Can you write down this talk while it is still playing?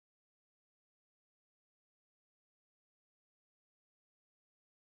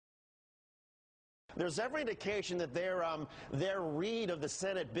There's every indication that their read of the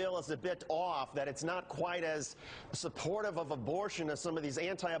Senate bill is a bit off, that it's not quite as supportive of abortion as some of these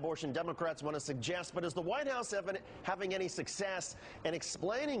anti-abortion Democrats want to suggest. But is the White House having any success in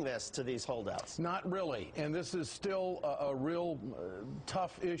explaining this to these holdouts? Not really. And this is still a real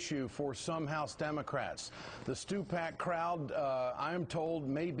tough issue for some House Democrats. The Stupak crowd, I am told,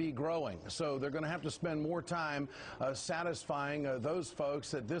 may be growing. So they're going to have to spend more time satisfying those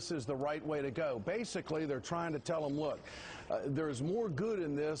folks that this is the right way to go. Basically, they're trying to tell them, look, there's more good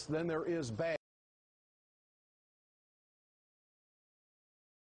in this than there is bad.